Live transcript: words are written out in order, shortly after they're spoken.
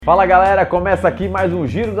Fala galera, começa aqui mais um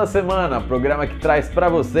Giro da Semana, programa que traz para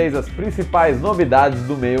vocês as principais novidades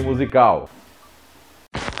do meio musical.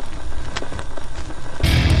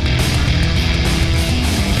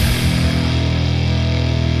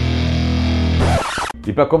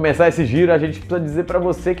 E para começar esse giro, a gente precisa dizer para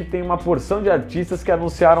você que tem uma porção de artistas que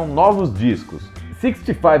anunciaram novos discos.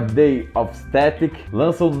 65 Days of Static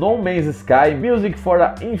lança o No Man's Sky Music for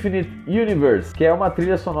the Infinite Universe, que é uma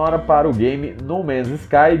trilha sonora para o game No Man's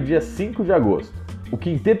Sky, dia 5 de agosto. O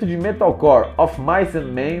quinteto de metalcore Of Mice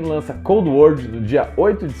and Men lança Cold World no dia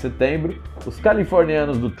 8 de setembro. Os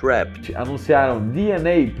californianos do Trapped anunciaram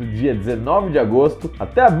DNA para o dia 19 de agosto.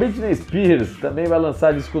 Até a Britney Spears também vai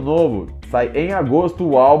lançar disco novo. Sai em agosto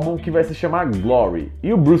o álbum que vai se chamar Glory.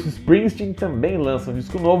 E o Bruce Springsteen também lança um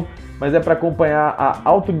disco novo, mas é para acompanhar a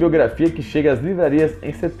autobiografia que chega às livrarias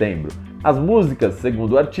em setembro. As músicas,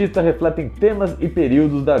 segundo o artista, refletem temas e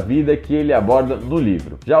períodos da vida que ele aborda no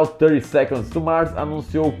livro. Já o 30 Seconds to Mars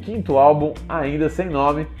anunciou o quinto álbum, ainda sem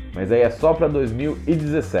nome, mas aí é só para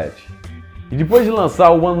 2017. E depois de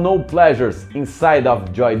lançar o One No Pleasures Inside of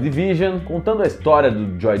Joy Division, contando a história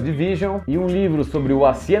do Joy Division, e um livro sobre o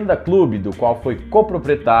Hacienda Club, do qual foi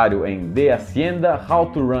coproprietário em The Hacienda, How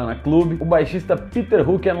to Run a Club, o baixista Peter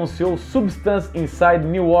Hook anunciou Substance Inside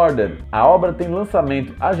New Order. A obra tem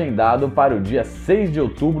lançamento agendado para o dia 6 de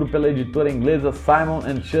outubro pela editora inglesa Simon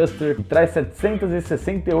 & Schuster e traz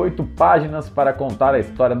 768 páginas para contar a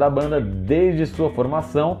história da banda desde sua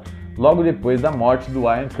formação, logo depois da morte do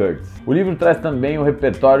Ian Curtis. O livro traz também o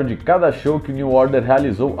repertório de cada show que o New Order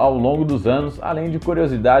realizou ao longo dos anos, além de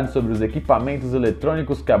curiosidades sobre os equipamentos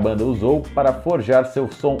eletrônicos que a banda usou para forjar seu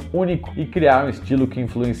som único e criar um estilo que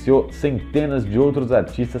influenciou centenas de outros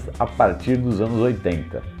artistas a partir dos anos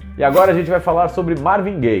 80. E agora a gente vai falar sobre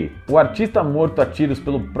Marvin Gaye. O artista morto a tiros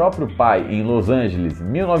pelo próprio pai em Los Angeles em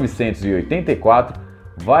 1984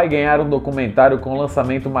 vai ganhar um documentário com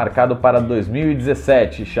lançamento marcado para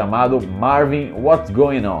 2017, chamado Marvin, What's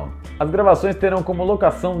Going On? As gravações terão como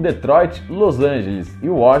locação Detroit, Los Angeles e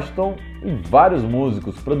Washington, e vários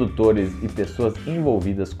músicos, produtores e pessoas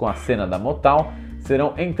envolvidas com a cena da Motown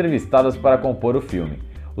serão entrevistadas para compor o filme.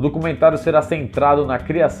 O documentário será centrado na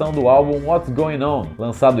criação do álbum What's Going On,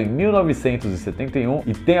 lançado em 1971,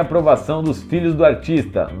 e tem aprovação dos filhos do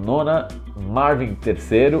artista, Nona, Marvin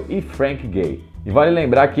III e Frank Gaye. E vale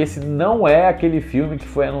lembrar que esse não é aquele filme que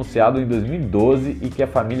foi anunciado em 2012 e que a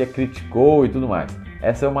família criticou e tudo mais.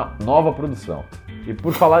 Essa é uma nova produção. E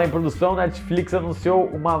por falar em produção, Netflix anunciou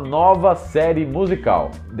uma nova série musical.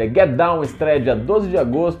 The Get Down estreia dia 12 de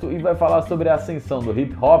agosto e vai falar sobre a ascensão do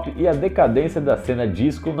hip hop e a decadência da cena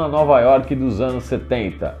disco na Nova York dos anos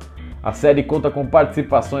 70. A série conta com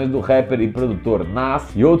participações do rapper e produtor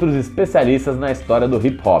Nas e outros especialistas na história do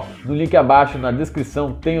hip hop. No link abaixo na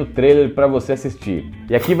descrição tem o trailer para você assistir.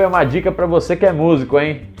 E aqui vai uma dica para você que é músico,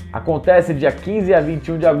 hein? Acontece dia 15 a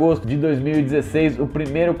 21 de agosto de 2016 o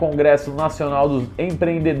primeiro Congresso Nacional dos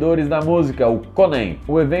Empreendedores da Música, o CONEM.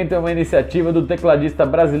 O evento é uma iniciativa do tecladista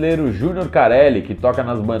brasileiro Júnior Carelli, que toca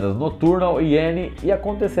nas bandas Nocturnal e N, e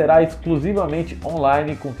acontecerá exclusivamente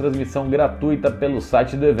online com transmissão gratuita pelo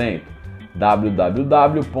site do evento,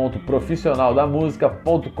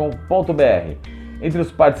 www.profissionaldamusica.com.br. Entre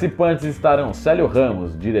os participantes estarão Célio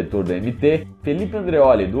Ramos, diretor da MT, Felipe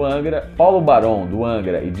Andreoli, do Angra, Paulo Baron, do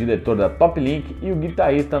Angra e diretor da Top Link, e o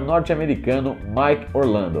guitarrista norte-americano Mike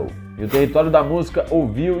Orlando. E o Território da Música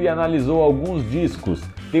ouviu e analisou alguns discos.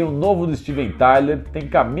 Tem o novo do Steven Tyler, tem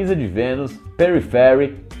Camisa de Vênus,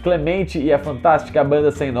 Periphery, Clemente e a fantástica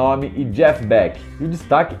Banda Sem Nome e Jeff Beck. E o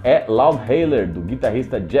destaque é Loudhailer, do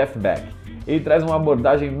guitarrista Jeff Beck. Ele traz uma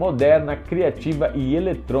abordagem moderna, criativa e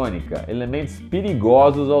eletrônica, elementos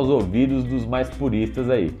perigosos aos ouvidos dos mais puristas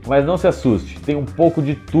aí. Mas não se assuste, tem um pouco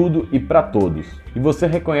de tudo e para todos. E você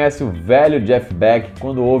reconhece o velho Jeff Beck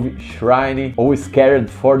quando ouve Shrine ou Scared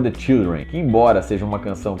for the Children, que embora seja uma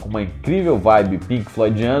canção com uma incrível vibe Pink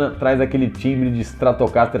Floydiana, traz aquele timbre de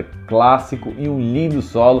Stratocaster clássico e um lindo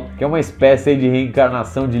solo, que é uma espécie de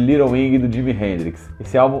reencarnação de Little Wing do Jimi Hendrix.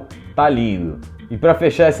 Esse álbum tá lindo. E para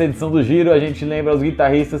fechar essa edição do Giro, a gente lembra aos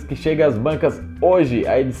guitarristas que chega às bancas hoje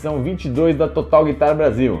a edição 22 da Total Guitar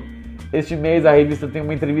Brasil. Este mês a revista tem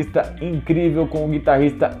uma entrevista incrível com o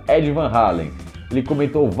guitarrista Ed Van Halen. Ele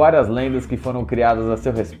comentou várias lendas que foram criadas a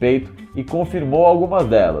seu respeito e confirmou algumas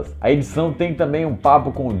delas. A edição tem também um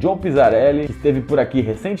papo com o John Pizzarelli, que esteve por aqui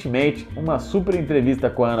recentemente, uma super entrevista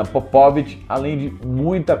com a Ana Popovic, além de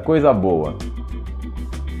muita coisa boa.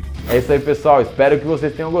 É isso aí, pessoal, espero que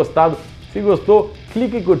vocês tenham gostado. Se gostou,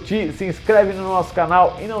 clique em curtir, se inscreve no nosso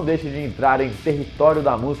canal e não deixe de entrar em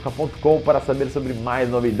territoriodamusica.com para saber sobre mais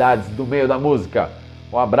novidades do meio da música.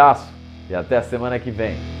 Um abraço e até a semana que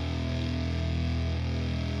vem.